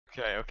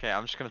Okay,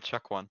 I'm just gonna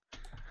chuck one.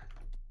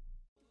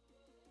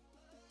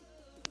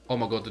 Oh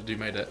my god, the dude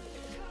made it.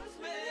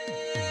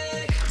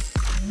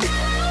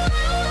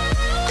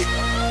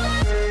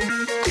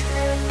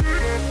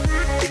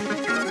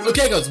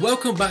 Okay guys,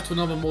 welcome back to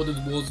another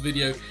Modern Wars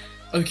video.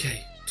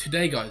 Okay,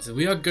 today guys,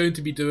 we are going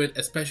to be doing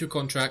a special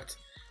contract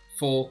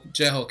for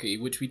Jet Hockey,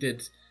 which we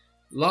did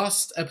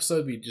last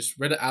episode. We just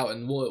read it out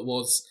and what it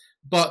was.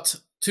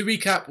 But to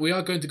recap, we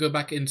are going to go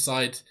back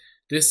inside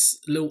this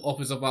little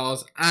office of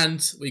ours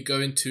and we're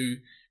going to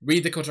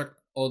read the contract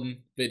on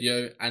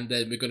video and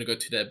then we're going to go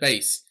to their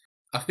base.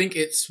 I think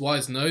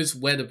ItsWise knows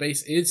where the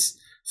base is,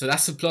 so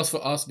that's a plus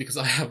for us because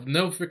I have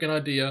no freaking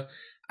idea,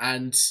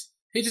 and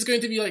he's just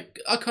going to be like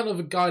a kind of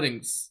a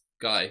guidance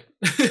guy.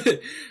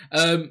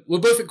 We're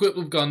both equipped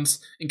with guns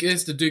in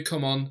case they do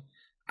come on,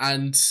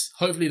 and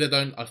hopefully they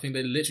don't. I think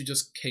they literally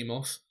just came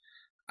off,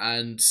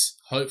 and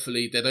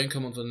hopefully they don't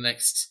come on for the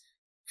next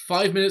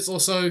 5 minutes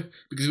or so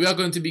because we are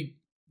going to be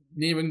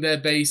nearing their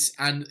base,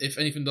 and if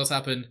anything does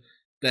happen,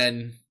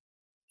 then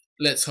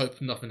let's hope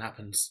nothing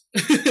happens.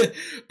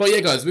 But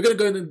yeah, guys, we're going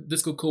to go in the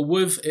Discord call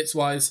with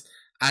ItsWise,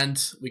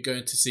 and we're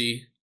going to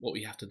see what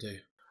we have to do.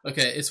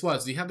 Okay,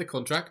 ItsWise, do you have the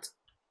contract?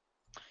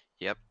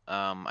 Yep.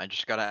 I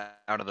just got it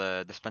out of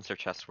the dispenser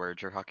chest where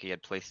Jer Hockey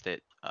had placed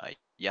it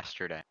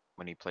yesterday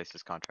when he placed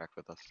his contract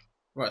with us.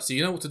 Right, so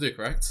you know what to do,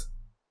 correct?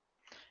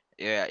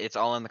 Yeah, it's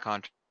all in the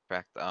contract.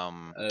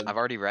 I've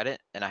already read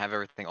it and I have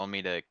everything on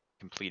me to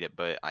complete it,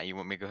 but you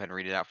want me to go ahead and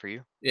read it out for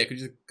you? Yeah, could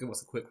you just give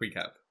us a quick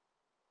recap?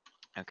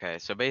 Okay,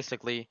 so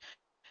basically,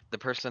 the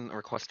person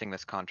requesting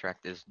this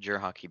contract is Jer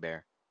Hockey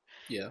Bear.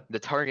 Yeah. The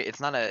target, it's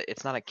not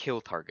a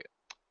kill target.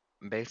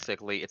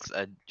 Basically, it's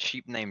a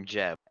sheep named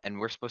Jeb, and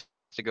we're supposed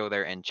to go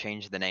there and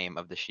change the name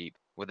of the sheep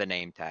with a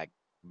name tag,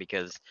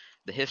 because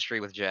the history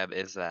with Jeb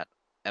is that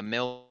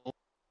Emil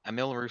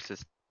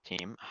Roos's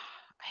team,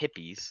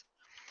 hippies,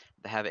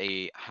 they have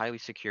a highly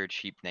secured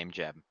sheep named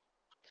Jeb,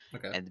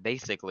 Okay. and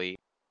basically,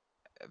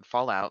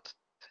 Fallout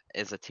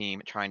is a team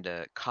trying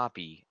to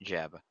copy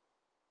Jeb,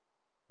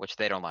 which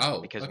they don't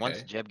like, because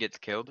once Jeb gets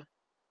killed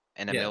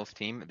in Emil's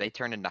team, they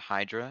turn into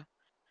Hydra,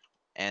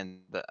 and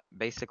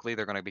basically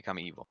they're going to become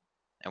evil,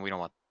 and we don't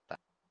want that.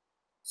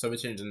 So we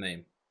change the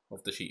name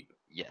of the sheep.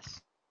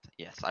 Yes.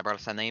 I brought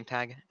us a name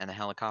tag and a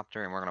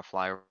helicopter, and we're going to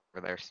fly over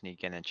there,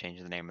 sneak in, and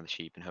change the name of the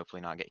sheep, and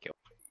hopefully not get killed.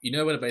 You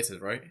know where the base is,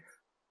 right?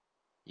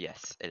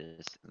 Yes, it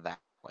is that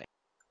way.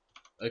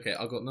 Okay,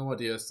 I've got no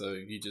idea, so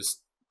you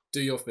just do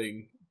your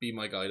thing, be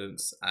my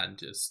guidance, and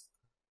just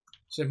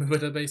show me where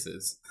the base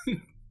is.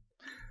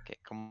 Okay,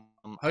 come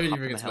on. How are you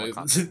ring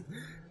exposed?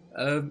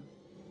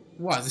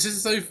 Wow, this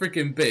is so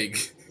freaking big.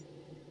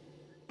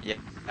 Yeah,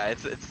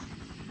 it's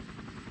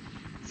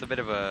a bit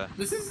of a.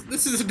 This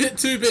is a bit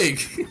too big.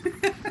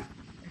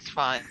 It's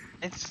fine.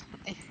 It's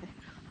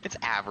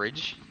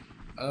average.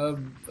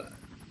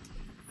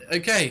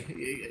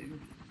 Okay,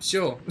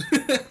 sure.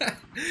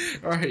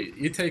 Alright,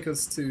 you take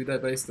us to their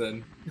base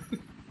then.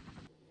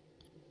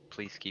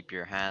 Please keep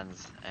your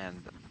hands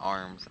and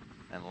arms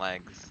and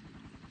legs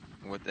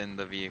within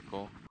the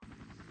vehicle.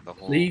 The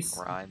whole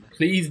ride.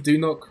 Please do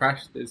not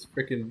crash this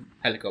freaking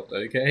helicopter,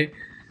 okay?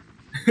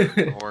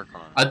 Work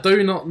on it. I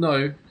do not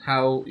know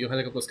how your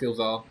helicopter skills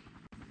are,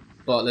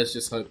 but let's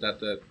just hope that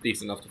they're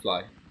decent enough to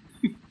fly.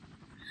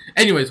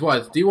 Anyways,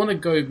 Wise, do you want to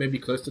go maybe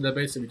close to their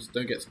base so we just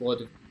don't get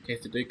spotted in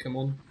case they do come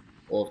on?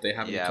 Or if they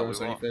have any turrets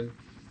or anything?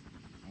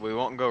 We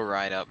won't go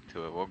right up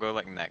to it. We'll go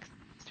like next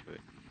to it.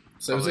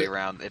 So probably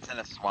around. It's in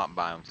a swamp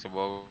biome, so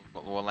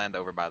we'll land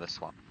over by the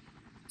swamp.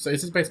 So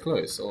is this base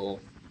close, or?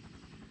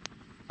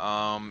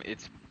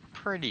 It's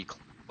pretty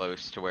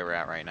close to where we're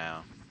at right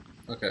now.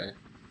 Okay.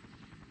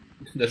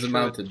 There's a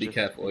mountain, be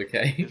careful,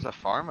 okay? There's a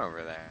farm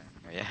over there.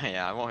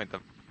 Yeah, I won't hit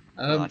the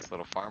nice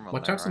little farm over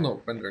there. My tracks are not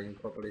rendering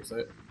properly,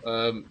 so...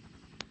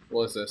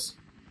 what is this?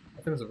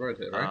 I think there's a road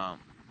here, right?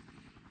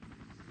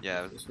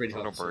 Yeah, it's really a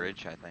little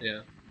bridge, I think.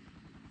 Yeah.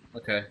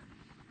 Okay.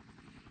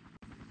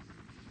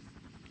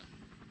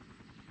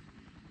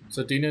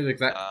 So do you know the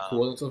exact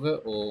coordinates of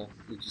it, or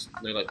you just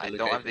know like the location? I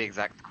don't have the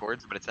exact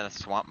coordinates, but it's in a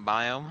swamp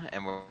biome,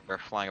 and we're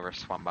flying over a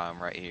swamp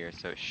biome right here,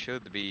 so it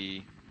should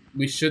be...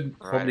 We should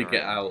probably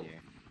get out. Here.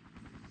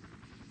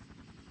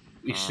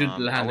 We should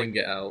land and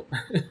get out.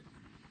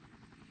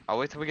 I'll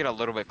wait till we get a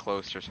little bit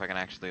closer so I can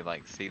actually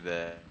like see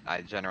the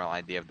general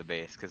idea of the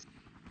base, because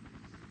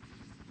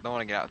I don't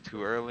want to get out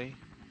too early.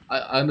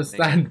 I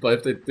understand, but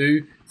if they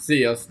do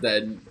see us,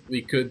 then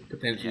we could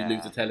potentially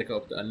lose the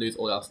helicopter and lose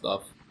all our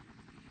stuff.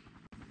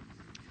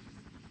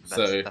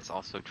 That's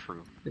also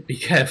true. Be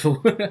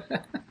careful. Okay.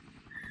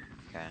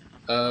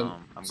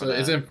 So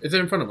is it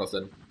in front of us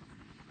then?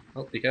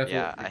 Oh, be careful.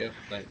 Yeah. Be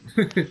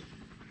careful.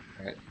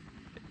 Alright.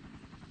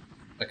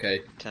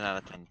 Okay. 10 out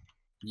of 10.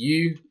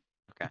 You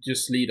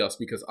just lead us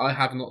because I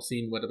have not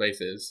seen where the base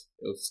is.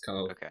 It was kind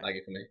of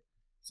laggy for me.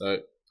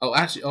 So,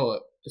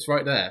 it's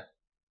right there.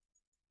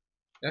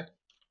 Yeah.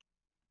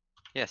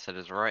 Yes, it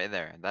is right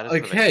there. That is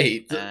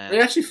okay.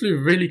 They actually flew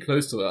really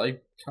close to it. I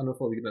kind of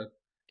thought we were gonna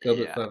go a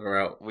bit further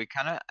out.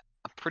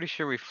 I'm pretty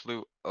sure we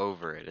flew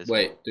over it as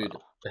Wait, dude.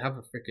 They have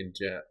a freaking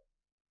jet.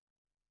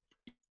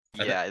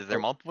 Yeah, is there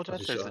Oh, multiple I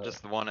jets, just or is shot it her.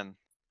 just the one? And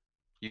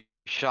you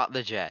shot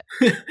the jet.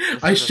 This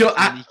I is a shot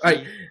at. Right.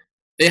 sneaky.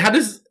 It had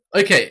this.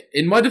 Okay,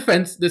 in my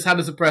defense, this had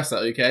a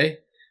suppressor. Okay,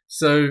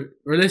 so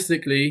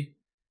realistically,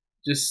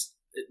 just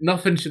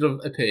nothing should have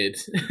appeared.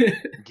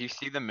 Do you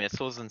see the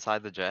missiles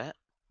inside the jet?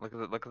 Look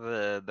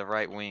at the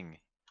right wing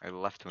or the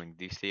left wing.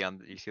 Do you see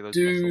those missiles?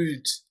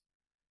 Dude,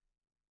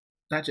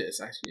 that jet is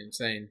actually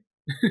insane.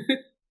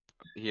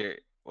 Here,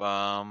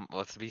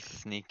 let's be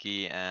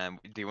sneaky.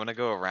 Do you want to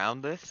go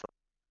around this?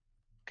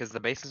 Because the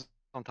base is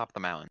on top of the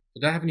mountain.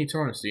 Did I have any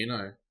torrents? Do you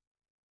know?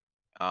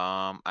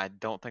 I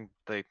don't think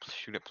they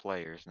shoot at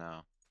players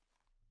now.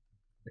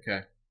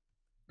 Okay.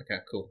 Okay.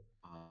 Cool.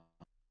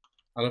 Uh,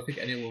 I don't think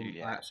anyone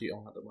yeah. are actually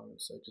on at the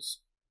moment, so just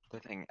The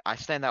thing, I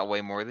stand out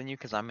way more than you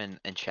because I'm in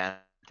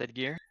enchanted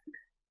gear.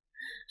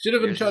 should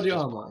have been Yours is charged your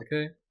just armor.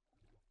 Okay.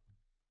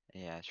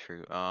 Yeah,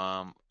 true.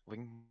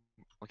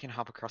 We can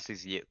hop across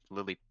these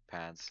lily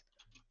pads.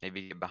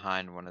 Maybe get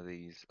behind one of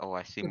these. Oh,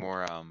 I see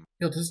more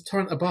Yo, there's a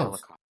torrent above.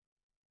 helicopter.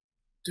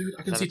 Dude, I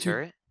Is can that see a two.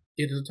 turret?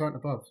 Yeah, there's a torrent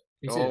above.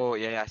 You see it? Oh,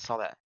 yeah, I saw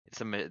that.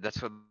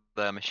 That's what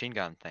the machine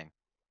gun thing.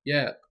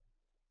 Yeah.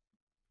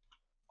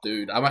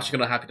 Dude, I'm actually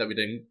kind of happy that we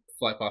didn't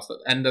fly past that.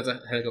 And there's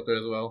a helicopter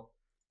as well.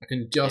 I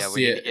can just Yeah, we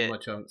see need it to in get my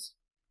chunks.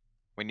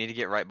 we need to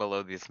get right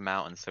below this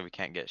mountain so we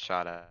can't get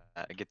shot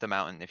at. Get the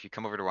mountain. If you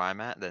come over to where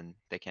I'm at, then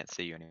they can't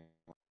see you anymore.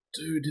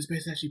 Dude, this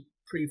base is actually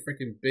pretty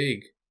freaking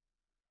big.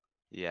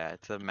 Yeah,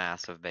 it's a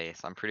massive base.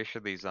 I'm pretty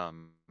sure these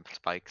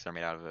spikes are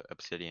made out of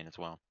obsidian as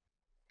well.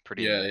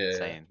 Pretty Yeah, yeah, yeah.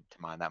 insane to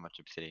mine that much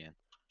obsidian.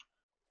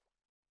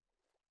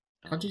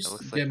 Can't you It just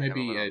looks get like they have a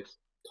maybe little.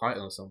 a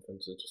titan or something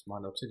to just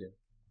mine obsidian?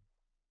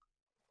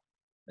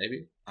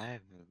 Maybe? I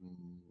have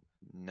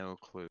no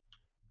clue.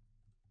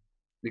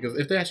 Because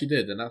if they actually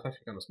did, then that's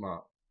actually kind of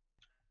smart.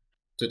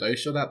 Dude, are you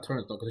sure that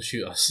torrent's not going to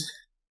shoot us?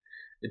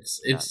 it's.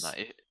 Not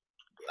it.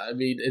 I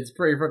mean, it's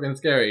pretty freaking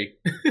scary.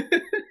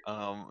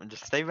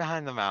 Just stay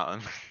behind the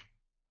mountain.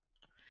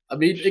 I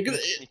mean,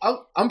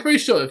 I'm pretty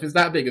sure if it's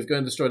that big, it's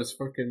going to destroy this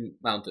freaking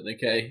mountain.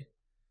 Okay.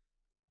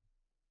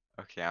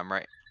 Okay, I'm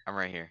right. I'm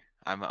right here.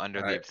 I'm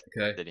under the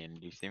obsidian.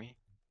 Do you see me?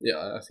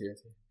 Yeah, I see.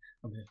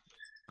 I'm here.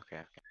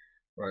 Okay.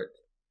 Right.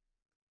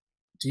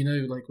 Do you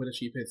know like where the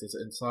sheep is? Is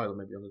it inside or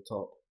maybe on the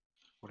top?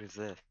 What is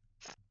this?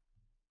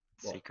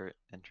 What? Secret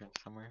entrance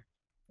somewhere?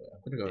 Yeah,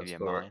 I'm gonna go Maybe a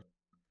explore. mine.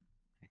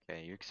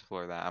 Okay, you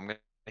explore that. I'm gonna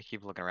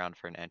keep looking around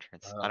for an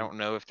entrance. I don't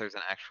know if there's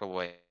an actual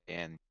way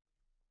in.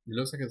 It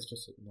looks like it's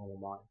just a normal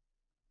mine.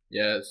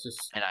 Yeah, it's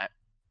just And a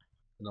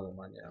normal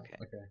mine. Yeah.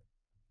 Okay.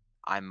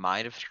 I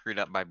might have screwed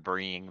up by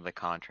bringing the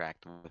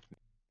contract with me.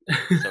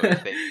 So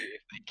if they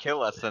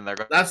kill us, then they're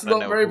gonna. That's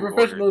not very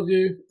professional of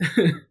you.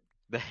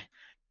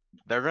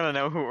 They're gonna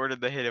know who ordered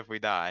the hit if we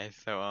die.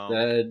 So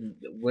Then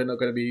we're not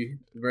gonna be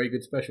very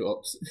good special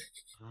ops.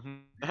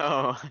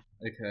 No.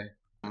 Okay.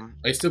 Are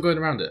you still going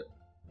around it?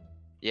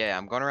 Yeah,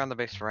 I'm going around the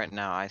base right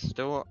now. I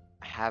still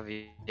have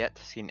yet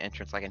to see an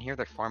entrance. I can hear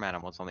the farm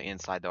animals on the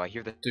inside, though. I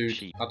hear the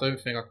sheep. I don't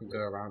think I can go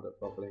around it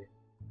properly.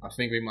 I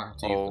think we might have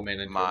to use the main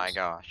entrance. Oh my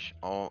gosh.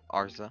 Oh,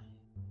 Arzuh.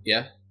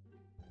 Yeah?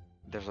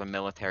 There's a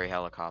military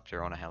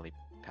helicopter on a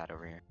helipad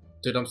over here.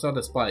 Dude, I'm still at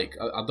the spike.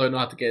 I don't know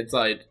how to get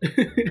inside.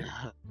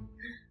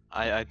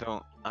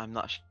 I'm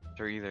not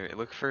sure either.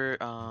 Look for,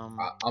 I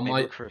maybe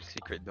might look for a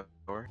secret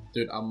door.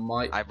 Dude, I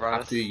might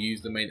have to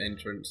use the main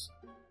entrance.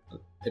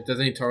 If there's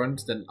any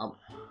torrents, then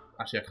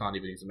actually I can't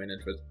even use the main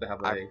entrance. They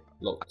have a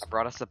lock. I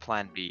brought us a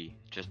plan B,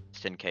 just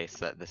in case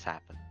that this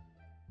happened.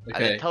 Okay. I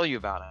didn't tell you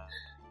about it,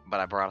 but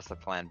I brought us a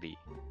plan B.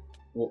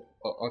 Well,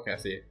 okay, I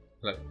see.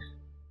 Look.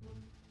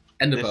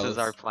 This is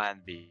our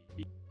plan B.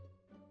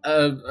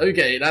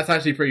 Okay, that's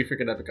actually pretty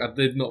freaking epic. I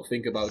did not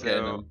think about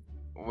getting them.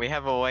 We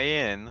have a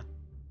way in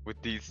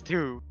with these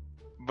two,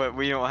 but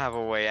we don't have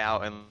a way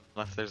out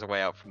unless there's a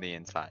way out from the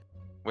inside,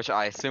 which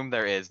I assume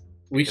there is.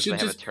 We should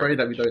just pray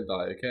that we don't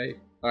die, okay?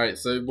 Alright,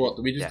 so what?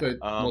 Do we just go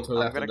more to the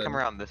left? I'm gonna come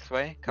around this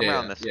way. Come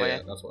around this way.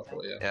 Yeah, that's what I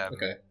thought, yeah.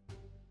 Okay.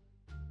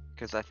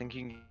 Because I think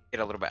you can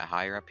get a little bit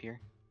higher up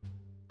here.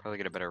 Probably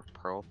get a better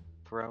pearl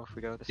throw if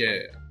we go this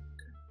way.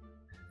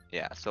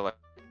 Yeah, so like,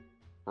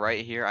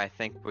 right here, I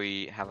think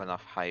we have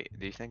enough height.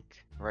 Do you think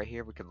right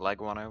here we could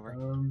leg one over?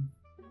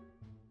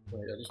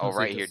 Wait, I just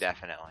right here,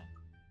 definitely.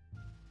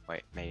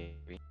 Wait,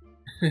 maybe.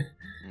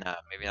 No,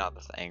 maybe not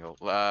this angle.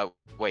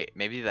 Wait,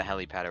 maybe the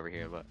helipad over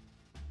here, look.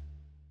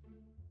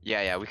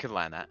 Yeah, we could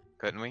land that,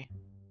 couldn't we?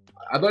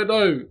 I don't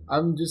know.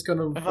 I'm just kind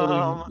of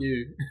following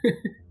you.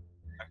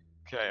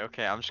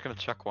 Okay, I'm just gonna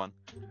chuck one.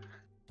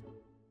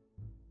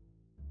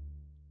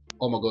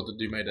 Oh my god, the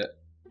dude made it.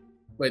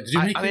 Wait, did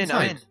you make it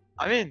inside?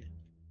 I'm in.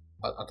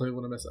 I don't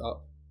want to mess it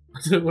up. I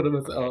don't want to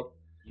mess it up.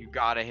 You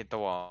gotta hit the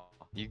wall.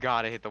 You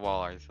gotta hit the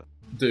wall, Arzuh.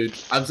 Dude,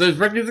 I'm so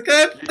freaking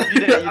scared!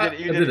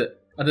 You did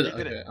it. I did it.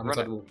 Okay, I'm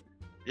inside the wall.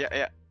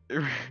 Yeah.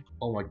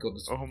 Oh my god,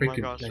 this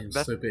freaking plane is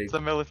so big. It's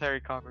a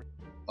military cover.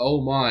 Oh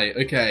my,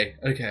 okay.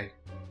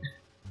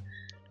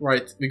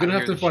 Right, we're gonna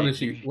have to find a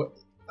sheep. What?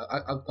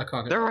 I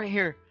can't. They're right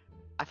here.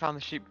 I found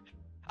the sheep.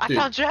 I Dude.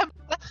 found Jeb.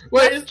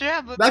 Wait, That's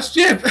Jeb. that's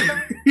Jeb.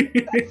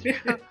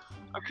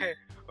 Okay.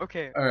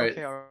 Okay. All right.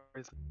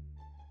 Okay.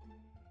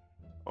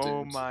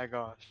 Oh my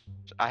gosh.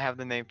 I have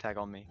the name tag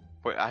on me.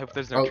 Wait, I hope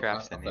there's no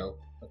traps in here.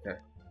 Okay.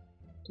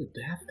 Dude,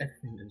 they have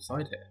everything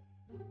inside here.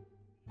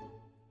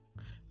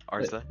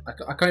 Arzuh?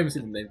 I can't even see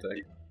the name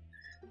tag.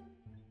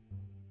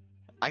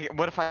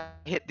 What if I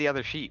hit the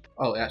other sheep?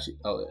 Oh, actually,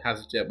 it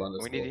has a Jeb on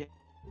the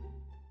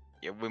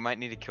Yeah, we might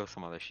need to kill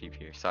some other sheep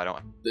here, so I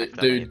don't.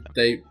 Dude,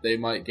 they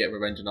might get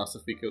revenge on us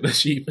if we kill the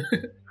sheep.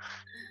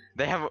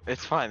 They have.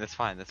 It's fine. It's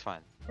fine. It's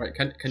fine. Right,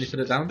 can you put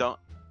it down? Don't.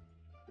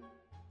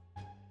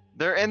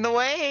 They're in the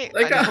way.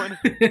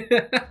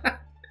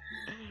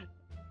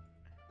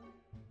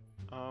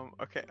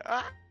 Okay.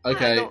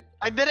 Okay.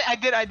 I did it.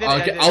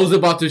 Okay, I was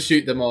about to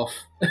shoot them off.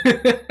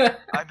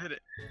 I did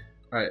it.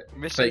 Right.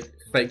 Mission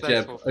Fake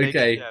Jeb. successful, fake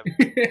Okay.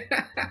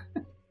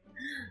 Jeb.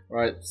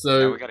 Right. Now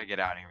So we gotta get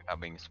out of here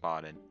without being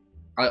spotted.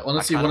 I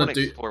honestly want want to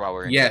do. explore while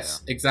we're in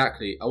Yes,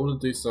 exactly. I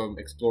want to do some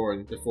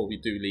exploring before we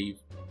do leave.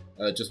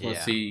 Just want to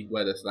Yeah. see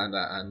where they stand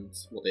at and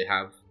what they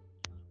have.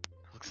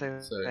 Looks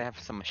like So- they have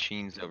some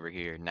machines over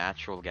here.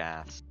 Natural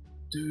gas.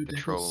 Dude, they've got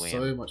Petroleum.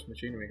 so much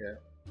machinery here.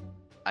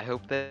 I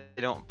hope that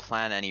they don't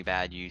plan any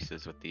bad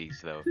uses with these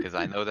though, because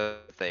I know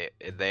that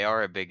they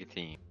are a big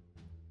team.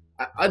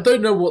 I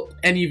don't know what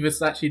any of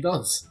this actually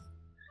does.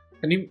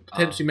 Can you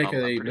potentially make I'm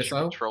a pretty sure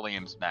missile?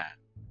 Petroleum's bad.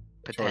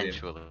 Petroleum.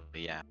 Potentially,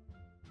 yeah.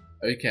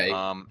 Okay.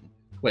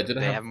 Wait, do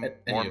they, they have, have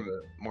any of it?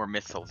 more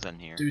missiles in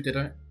here. Dude, they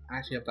don't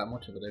actually have that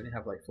much of it. They only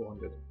have like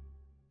 400.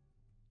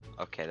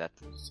 Okay,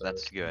 So,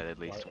 that's good at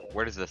least. why-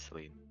 Where does this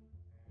lead?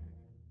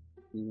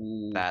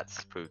 Ooh. That's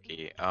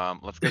spooky.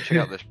 Let's go check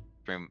out this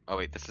room. Oh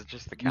wait, this is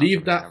just the counter.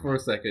 Leave that for a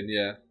second,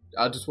 yeah.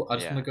 I just Yeah.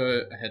 want to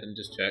go ahead and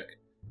just check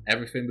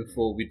everything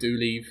before we do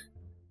leave.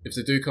 If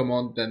they do come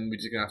on, then we're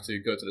just gonna have to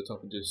go to the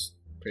top and just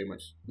pretty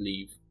much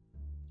leave.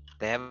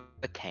 They have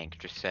a tank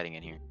just sitting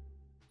in here.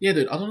 Yeah,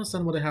 dude, I don't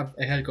understand why they have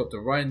a helicopter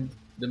right in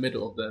the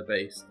middle of their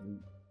base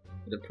and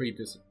with a pretty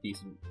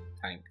decent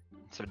tank.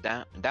 So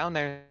down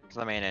there is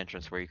the main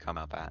entrance where you come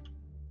up at.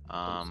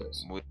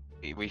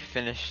 We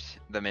finished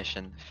the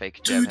mission.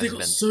 Fake Jeb Dude, they has got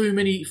been so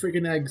many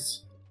freaking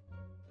eggs.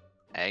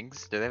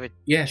 eggs. Do they have a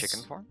Yes.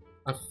 chicken farm?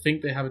 I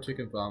think they have a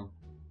chicken farm.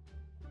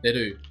 They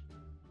do.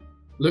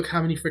 Look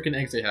how many freaking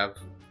eggs they have.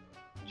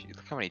 Gee,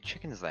 look how many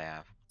chickens they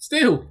have.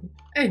 Still,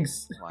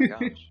 eggs. Oh my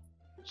gosh,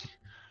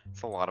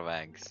 it's a lot of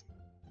eggs.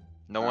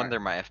 No Alright. wonder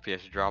my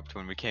FPS dropped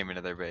when we came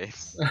into their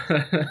base.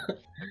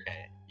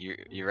 Okay,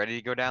 you ready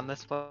to go down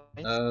this place?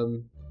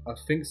 I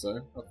think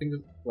so.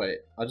 Wait,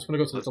 I just want to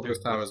go to the Let's top of do this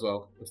it. tower as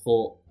well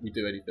before we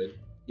do anything.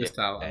 This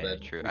Yeah, tower, and yeah, then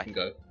true. we can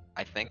go.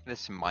 I think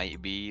this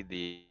might be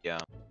the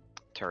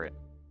turret.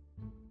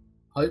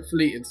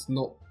 Hopefully, it's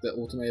not the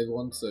automated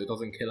one, so it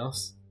doesn't kill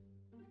us.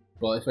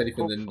 But if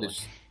anything, then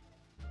Hopefully.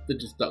 they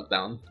just duck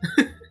down.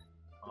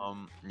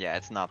 Yeah,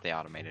 it's not the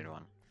automated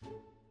one. I'm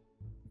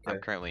Okay.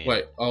 currently.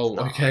 Wait. Oh,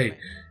 not okay.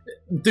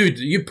 Dude,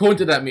 you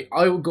pointed at me.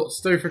 I got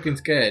so freaking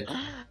scared.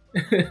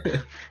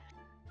 Yeah,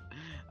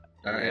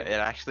 Alright. it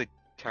actually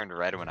turned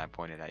red when I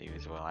pointed at you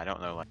as well. I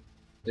don't know, like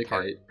Okay.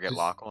 target just-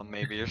 lock on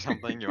maybe or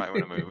something. You might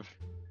want to move.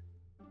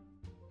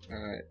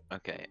 Alright.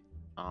 Okay.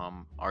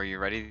 Are you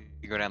ready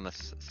to go down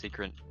this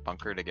secret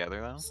bunker together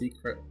though?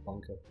 Secret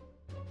bunker.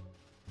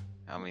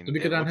 I mean, Did we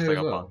go it down looks here like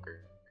as a well?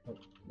 bunker.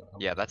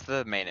 Yeah, that's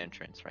the main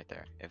entrance right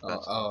there. If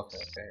that's Okay,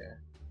 yeah.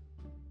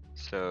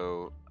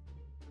 so.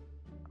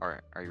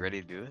 Are you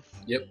ready to do this?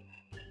 Yep.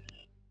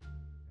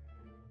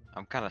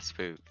 I'm kind of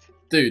spooked.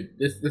 Dude,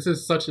 this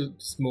is such a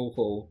small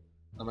hall.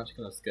 I'm actually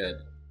kind of scared.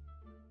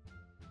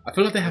 I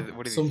feel like they have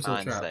What do some these sort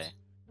of signs traps. say?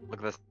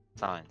 Look at the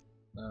sign.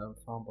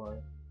 Found by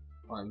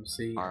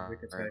IMC.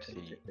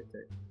 RMC.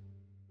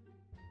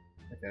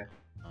 Okay.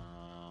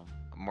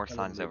 More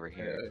signs over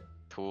here. Okay.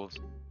 Tools,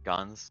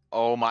 guns.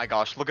 Oh my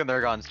gosh! Look at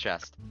their guns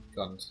chest.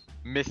 Guns.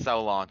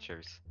 Missile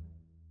launchers.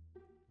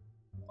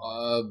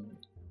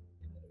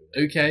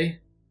 Okay.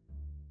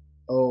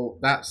 Oh,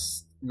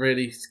 that's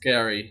really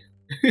scary.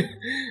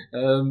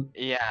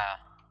 Yeah.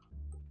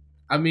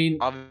 I mean,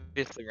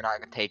 Obviously, we're not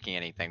taking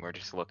anything. We're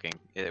just looking.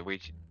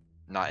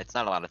 It's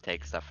not allowed to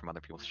take stuff from other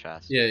people's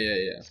chests. yeah.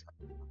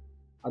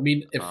 I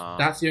mean, if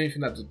that's the only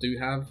thing that they do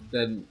have,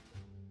 then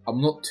I'm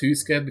not too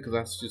scared because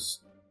that's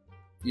just,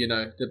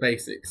 the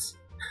basics.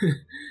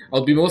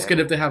 I'll be more Okay. scared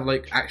if they have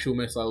like actual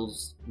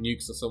missiles,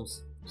 nukes, or some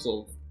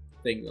sort of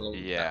thing along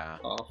Yeah.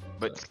 that path.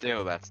 But so.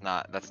 still, that's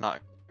not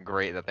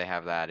great that they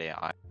have that.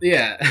 Yeah.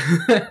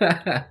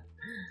 Yeah.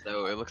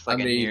 So it looks like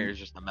I in mean- here is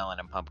just a melon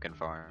and pumpkin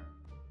farm.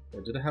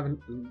 Do they have a lot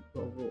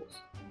of rules?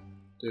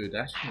 Dude,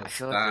 that's I just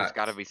feel like there's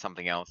got to be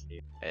something else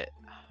here.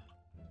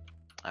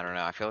 I don't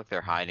know. I feel like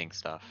they're hiding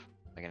stuff,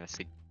 like in a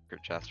secret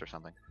chest or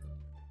something.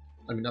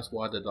 I mean, that's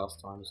what I did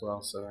last time as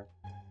well. So,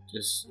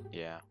 just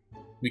Yeah.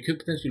 we could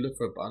potentially look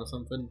for a button or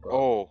something. But,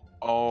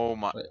 Oh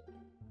my!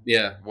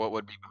 yeah. What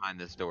would be behind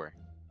this door?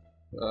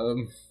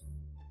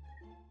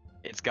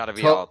 It's got to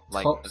be all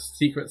like top the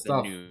secret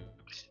stuff. nukes.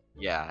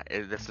 Yeah,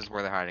 this is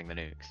where they're hiding the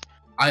nukes.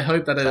 I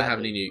hope that they don't have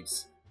Sadly. any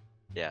nukes.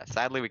 Yeah,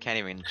 sadly we can't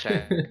even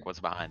check what's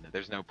behind it.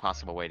 There's no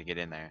possible way to get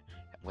in there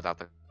without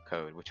the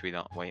code, which we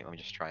don't. Wait, let me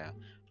just try out.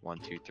 1,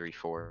 2, 3,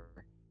 4.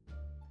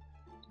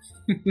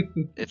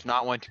 It's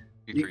not 1,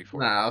 2, 3, 4.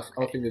 Nah, I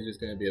Okay. think it's just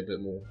going to be a bit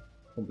more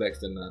complex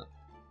than that.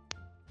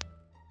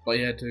 But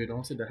yeah, dude,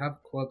 honestly, they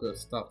have quite a bit of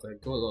stuff. They've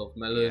got a lot of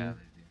Yeah. melon.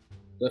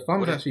 The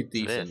farm What is is actually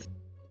decent. this?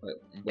 Like, what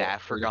is it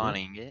Daffurgon called?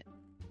 ingot?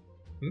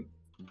 Hmm?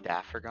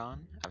 Daffurgon?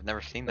 I've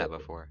never seen that What?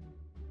 before.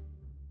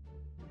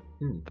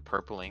 Hmm. The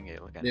purple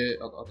ingot, look at it.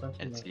 Yeah, I'll And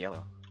actually it's know.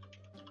 yellow.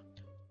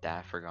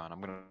 Daffurgon. I'm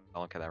gonna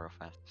look at that real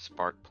fast.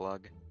 Spark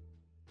plug.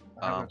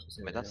 I haven't actually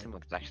seen It it does yet. seem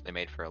like it's actually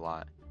made for a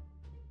lot.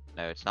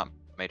 No, it's not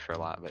made for a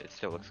lot, but it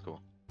still looks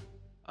cool.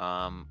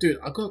 Dude,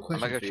 I got a I'm gonna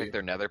question go for check you.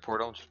 their nether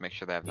portal, just make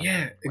sure they have nothing.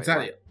 Yeah, Wait,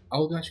 exactly. what? I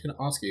was actually going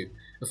to ask you,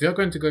 if we are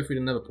going to go through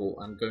the nether portal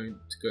and going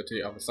to go to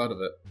the other side of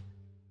it,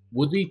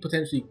 would we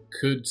potentially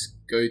could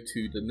go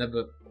to the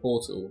nether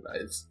portal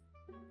that is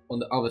on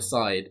the other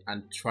side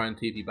and try and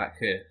TP back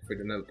here through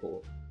the nether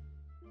portal?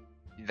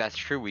 That's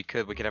true, we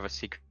could. We could have a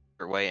secret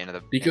way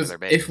into Because their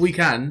base. if we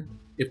can,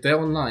 if they're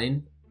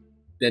online,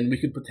 then we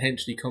could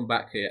potentially come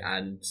back here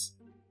and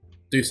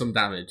do some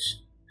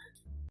damage.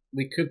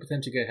 We could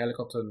potentially get a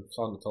helicopter and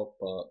fly on the top,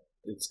 but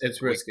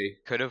it's risky.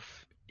 Could have.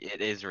 It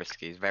is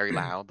risky. It's very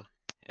loud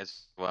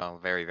as well.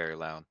 Very, very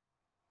loud.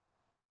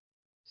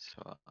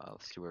 So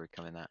let's see where we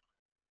come in at.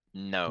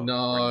 No, we're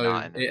No,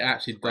 not in the it village.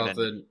 actually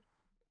doesn't.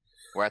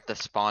 We're at the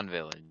spawn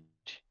village.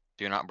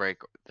 Do not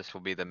break. This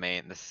will be the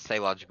main. This say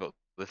logical.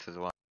 This as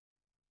well.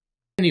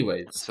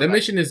 Anyways, So the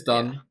mission is yeah.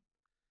 done.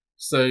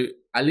 So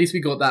at least we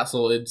got that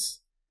sorted.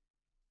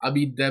 I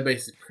mean, their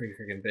base is pretty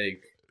freaking big.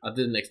 I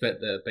didn't expect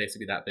their base to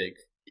be that big.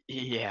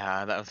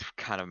 Yeah, that was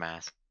kind of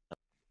massive.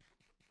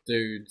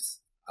 Dudes,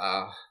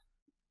 I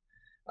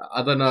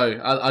don't know.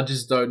 I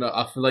just don't know.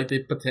 I feel like they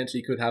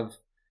potentially could have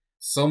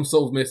some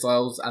sort of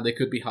missiles and they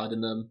could be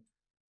hiding them.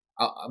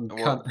 I'm kind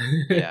Well,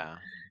 yeah,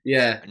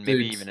 yeah, and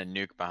maybe dudes. even a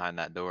nuke behind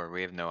that door.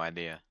 We have no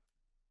idea.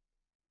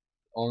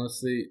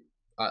 Honestly,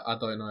 I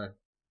don't know.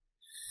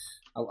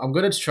 I'm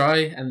gonna try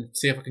and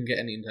see if I can get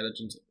any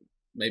intelligence,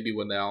 maybe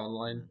when they are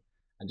online,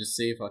 and just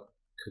see if I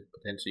could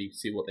potentially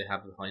see what they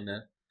have behind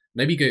there.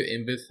 Maybe go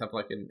invis, have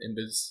like an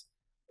invis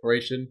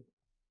operation.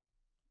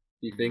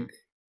 Do you Mhm. think?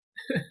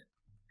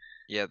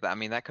 Yeah, I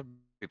mean that could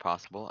be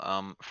possible.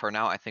 For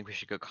now, I think we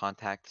should go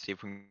see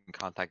if we can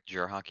contact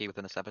Hockey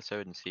within this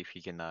episode and see if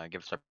he can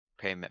give us a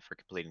payment for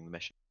completing the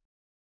mission.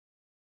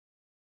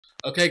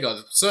 Okay,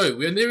 guys. So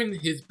we're nearing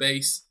his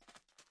base.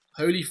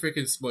 Holy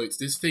freaking smokes!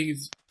 This thing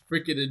is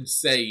freaking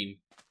insane.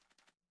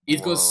 He's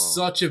got Whoa,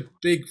 such a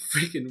big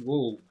freaking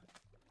wall.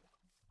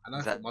 And I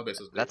is thought that my base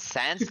was big. that's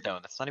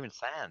sandstone? That's not even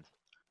sand.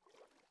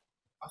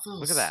 I thought it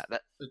Look at was. that.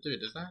 That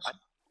Dude, is that what?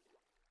 actually?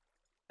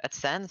 That's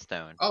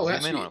sandstone. Oh, Zoom in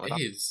actually, on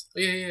it. it is. Oh,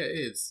 yeah, it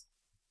is.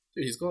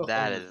 Dude, he's got a hole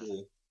That in his is,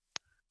 wall.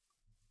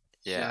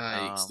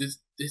 yeah. Yikes! This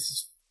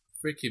is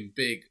freaking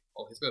big.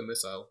 Oh, he's got a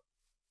missile,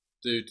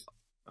 dude.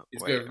 He's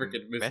got Wait, a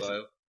freaking miss?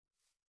 missile.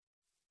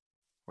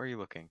 Where are you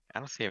looking? I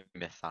don't see a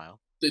missile.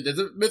 Dude, there's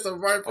a missile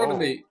right in front of Oh,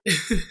 me.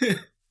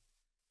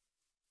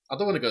 I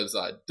don't want to go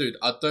inside, dude.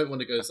 I don't want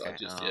to go inside okay.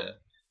 just yet.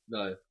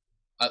 No,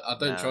 I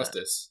don't No, trust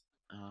this.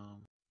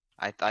 um,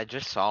 I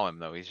just saw him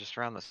though. He's just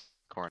around this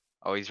corner.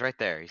 Oh, he's right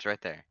there. He's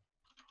right there.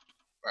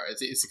 Right, is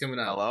he coming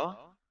out? Hello?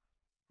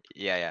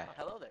 Yeah, yeah. Oh,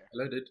 hello there.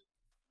 Hello, dude.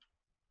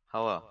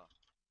 Hello.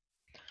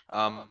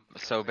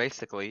 So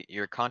basically,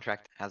 your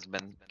contract has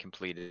been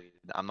completed.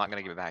 I'm not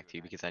gonna give it back to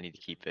you because I need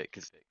to keep it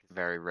because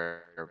very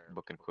rare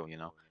book and quill, you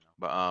know.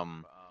 But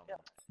Yeah.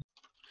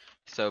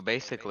 so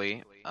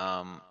basically,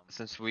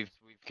 since we've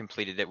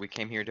completed it, we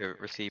came here to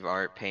receive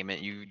our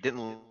payment. You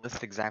didn't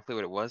list exactly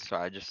what it was, so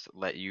I just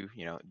let you,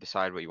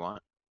 decide what you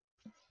want.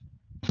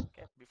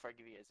 Okay. Before I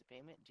give you guys a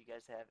payment, do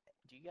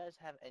you guys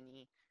have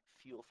any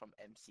fuel from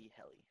MC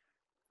Heli?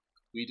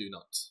 We do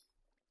not.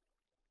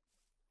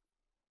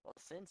 Well,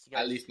 since you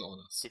At guys least not on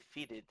us.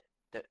 defeated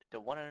the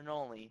one and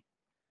only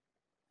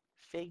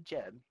fake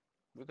Jeb,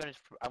 I'm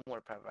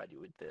gonna provide you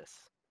with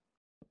this.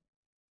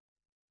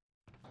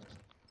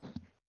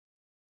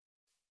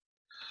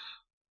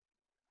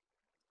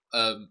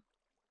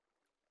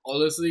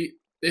 Honestly,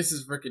 this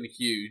is freaking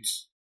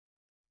huge,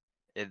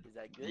 It, Is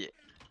that good? y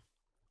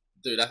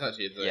dude. That's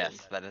actually insane.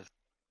 yes,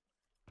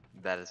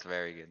 that is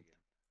very good.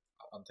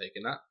 I'm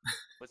taking that.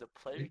 It was a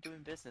pleasure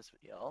doing business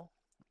with y'all,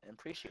 and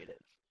appreciate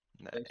it.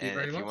 Thank you And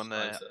very if you much, want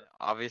kind to, sir.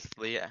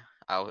 obviously,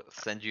 I'll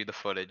send you the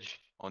footage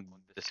on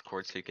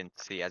Discord so you can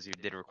see, as you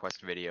did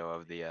request video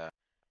of the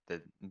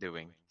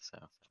doing. So,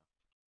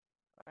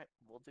 All right,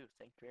 will do.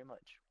 Thank you very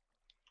much.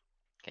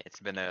 okay, it's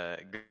been a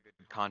good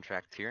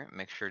contract here.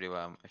 Make sure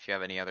to, if you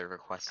have any other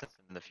requests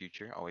in the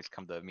future, always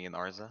come to me and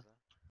Arzuh.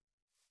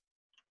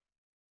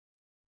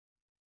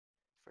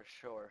 For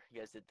sure, you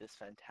guys did this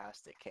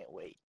fantastic. Can't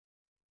wait.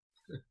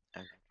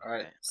 Okay. All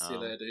right, see you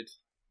Um, later, dude.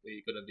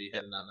 We're gonna be Yep.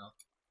 heading out now.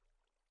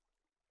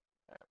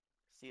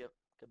 See you.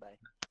 Goodbye.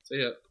 See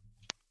ya,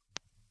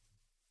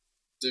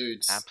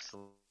 dudes.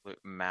 Absolute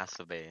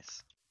massive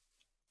base.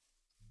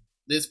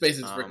 This base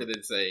is freaking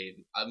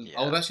insane. I was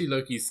Yeah. actually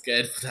low-key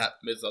scared for that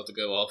missile to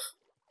go off.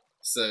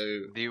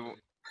 So Do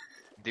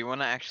you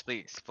want to actually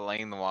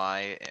explain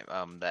why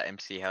that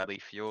MC heli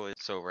fuel is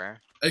so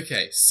rare?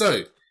 okay,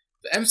 so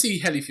the MC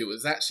heli fuel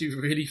is actually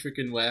really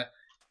freaking rare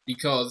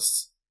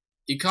because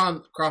you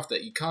can't craft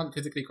it. You can't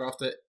physically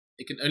craft it.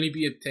 It can only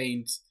be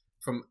obtained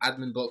from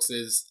admin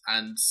boxes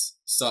and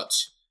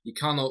such. You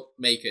cannot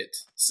make it.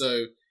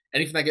 So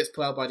anything that gets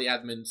put out by the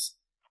admins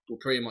will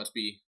pretty much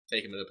be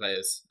taken by the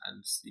players,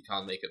 and you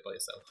can't make it by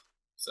yourself.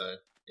 So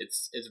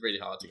it's really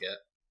hard to get.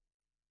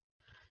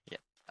 Yeah.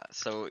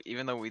 So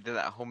even though we did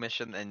that whole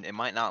mission, and it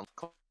might not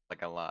look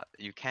like a lot,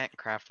 you can't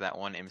craft that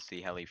one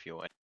MC heli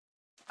fuel.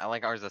 I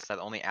like ours that said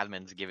only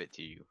admins give it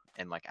to you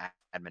in like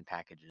admin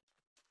packages,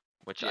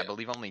 which I Yeah.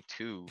 believe only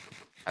 2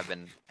 have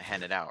been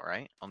handed out,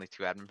 right? Only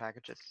 2 admin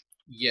packages.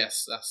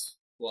 Yes, that's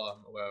what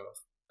I'm aware of,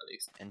 at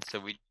least. And so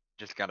we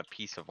just got a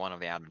piece of one of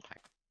the admin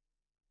packages,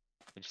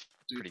 which is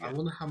Dude, pretty I good.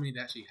 wonder how many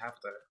they actually have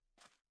though.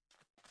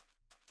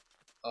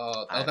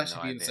 That I would have actually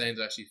no be idea. insane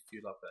to actually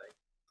fuel up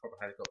a proper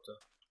helicopter.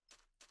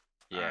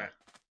 Yeah. Alright.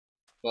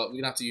 But we're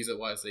gonna have to use it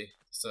wisely.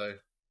 So,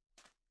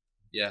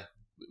 yeah,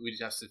 we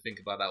just have to think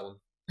about that one.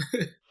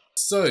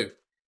 So,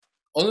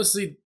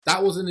 honestly,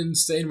 that was an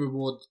insane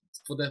reward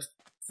for the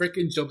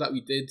freaking job that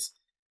we did.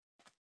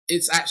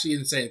 It's actually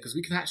insane because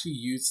we can actually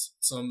use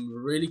some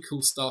really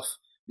cool stuff.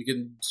 We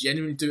can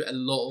genuinely do a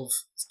lot of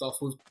stuff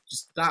with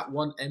just that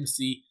one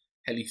MC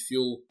heli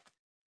fuel.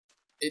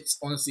 It's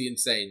honestly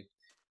insane.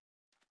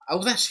 I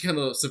was actually kind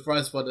of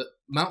surprised by the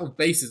amount of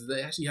bases that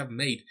they actually have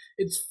made.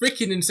 It's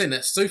freaking insane.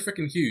 That's so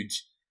freaking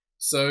huge.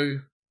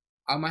 So,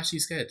 I'm actually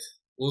scared.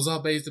 Was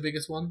our base the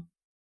biggest one?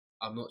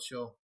 I'm not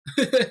sure.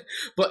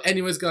 But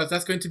anyways, guys,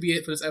 that's going to be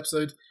it for this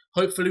episode.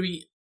 Hopefully,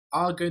 we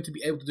are going to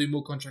be able to do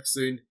more contracts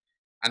soon.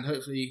 And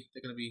hopefully,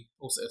 they're going to be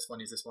also as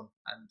funny as this one.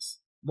 And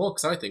more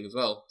exciting as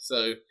well.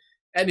 So,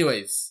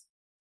 anyways,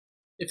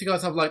 if you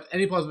guys have liked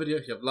any part of the video,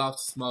 if you have laughed,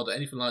 smiled, or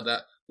anything like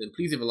that, then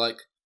please leave a like.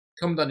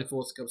 Comment down your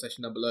thoughts in the comment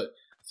section down below.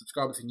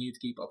 Subscribe if you're new to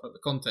keep up with the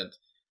content.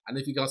 And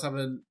if you guys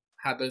haven't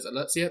had those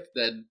alerts yet,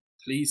 then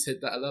please hit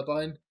that alert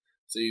button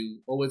so you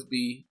always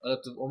be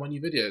alerted of all my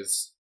new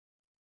videos.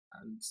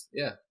 And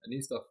yeah, and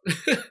new stuff.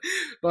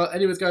 But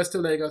anyways, guys,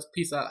 till later, guys.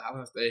 Peace out. Have a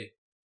nice day.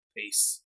 Peace.